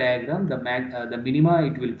TXY diagram, the minima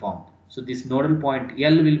it will form. So this nodal point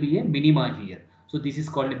L will be a minima here. So this is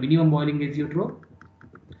called a minimum boiling azeotrope,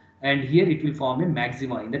 and here it will form a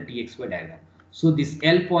maxima in the TXY diagram. So this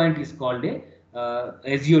L point is called a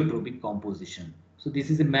azeotropic composition. So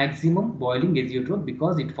this is a maximum boiling azeotrope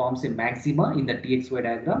because it forms a maxima in the TXY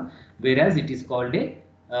diagram, whereas it is called a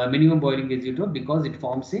minimum boiling azeotrope because it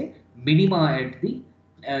forms a minima at the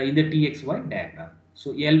in the TXY diagram.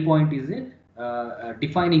 So L point is a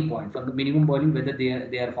defining point from the minimum boiling, whether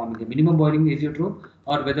they are forming a minimum boiling azeotrope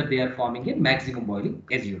or whether they are forming a maximum boiling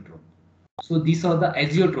azeotrope. So these are the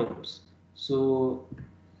azeotropes. So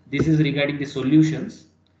this is regarding the solutions.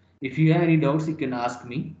 If you have any doubts, you can ask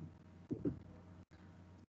me.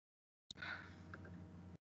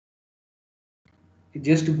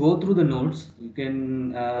 Just to go through the notes, you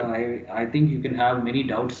can. I think you can have many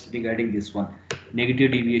doubts regarding this one.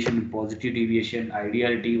 Negative deviation, positive deviation,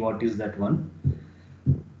 ideality. What is that one?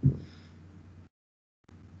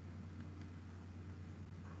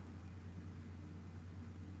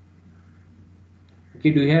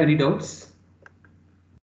 Okay. Do you have any doubts?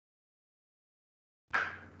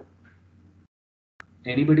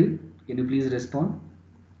 Anybody? Can you please respond?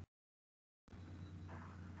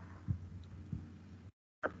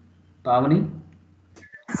 Pavani?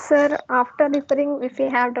 Sir, after referring, if we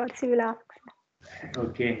have doubts, we will ask.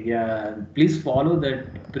 Okay, yeah. Please follow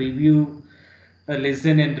that preview,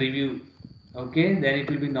 listen and review. Okay, then it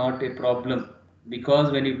will be not a problem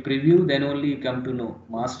because when you preview, then only you come to know.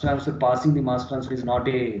 Mass transfer, passing the mass transfer is not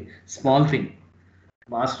a small thing.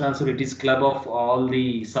 Mass transfer, it is club of all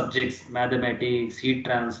the subjects, mathematics, heat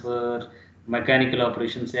transfer, mechanical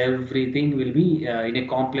operations, everything will be in a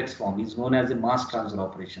complex form. It's known as a mass transfer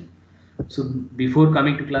operation. So before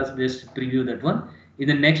coming to class, just preview that one. In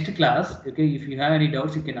the next class, okay, if you have any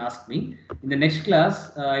doubts, you can ask me. In the next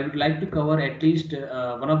class, I would like to cover at least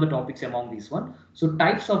one of the topics among these one. So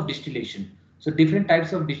types of distillation. So different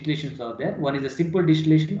types of distillations are there. One is a simple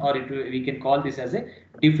distillation, or we can call this as a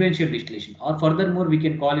differential distillation, or furthermore we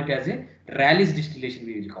can call it as a Raleigh's distillation.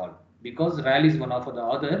 We will call, because Rayleigh is one of the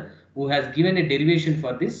other who has given a derivation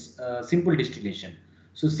for this simple distillation.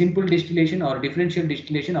 So simple distillation or differential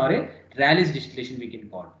distillation or a Raleigh's distillation we can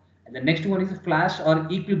call. And the next one is a flash or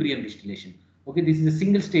equilibrium distillation. Okay, this is a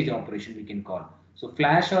single stage operation we can call. So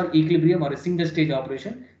flash or equilibrium or a single stage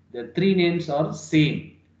operation, the three names are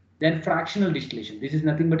same. Then fractional distillation. This is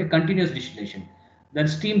nothing but a continuous distillation. Then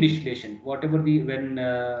steam distillation. Whatever the when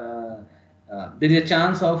there is a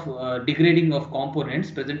chance of degrading of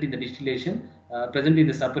components present in the distillation, present in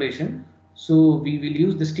the separation. So we will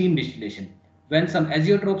use the steam distillation. when some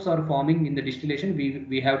azeotropes are forming in the distillation,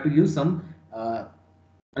 we have to use some a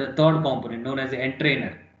third component known as the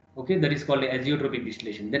entrainer. Okay, that is called azeotropic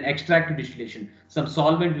distillation. Then extractive distillation, some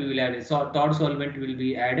solvent we will add, third solvent will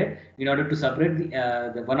be added in order to separate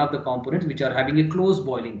the one of the components which are having a close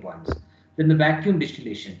boiling points. Then the vacuum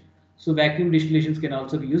distillation. So vacuum distillations can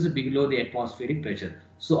also be used below the atmospheric pressure.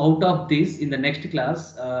 So out of this, in the next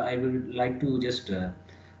class, I would like to just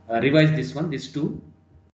revise this one, these two.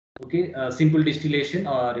 Okay, simple distillation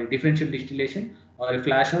or differential distillation or a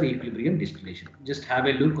flash or equilibrium distillation. Just have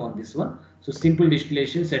a look on this one. So simple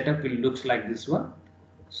distillation setup will looks like this one.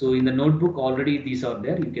 So in the notebook already these are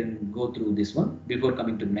there. You can go through this one before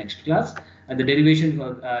coming to the next class. And the derivation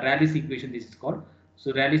for Rayleigh's equation, this is called.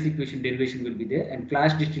 So Rayleigh's equation derivation will be there, and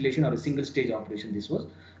flash distillation or a single stage operation this was.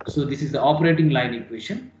 So this is the operating line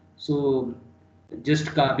equation. So just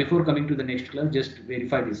before coming to the next class, just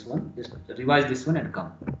verify this one, just revise this one and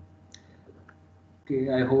come.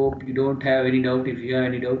 Okay, I hope you don't have any doubt. If you have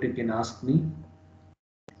any doubt, you can ask me.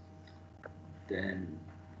 Then,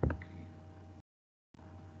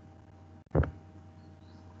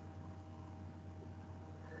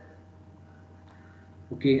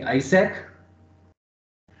 okay, Isaac.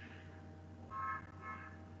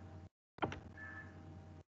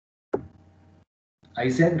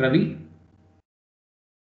 Isaac, Ravi.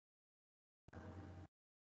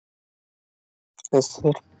 Yes,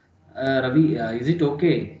 sir. Ravi, is it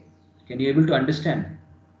okay? Can you able to understand?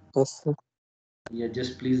 Yes, sir. Yeah,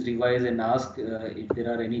 just please revise and ask if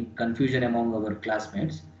there are any confusion among our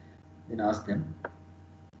classmates. Then ask them.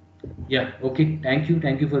 Yeah, okay. Thank you.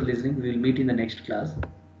 Thank you for listening. We will meet in the next class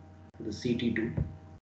for the CT2.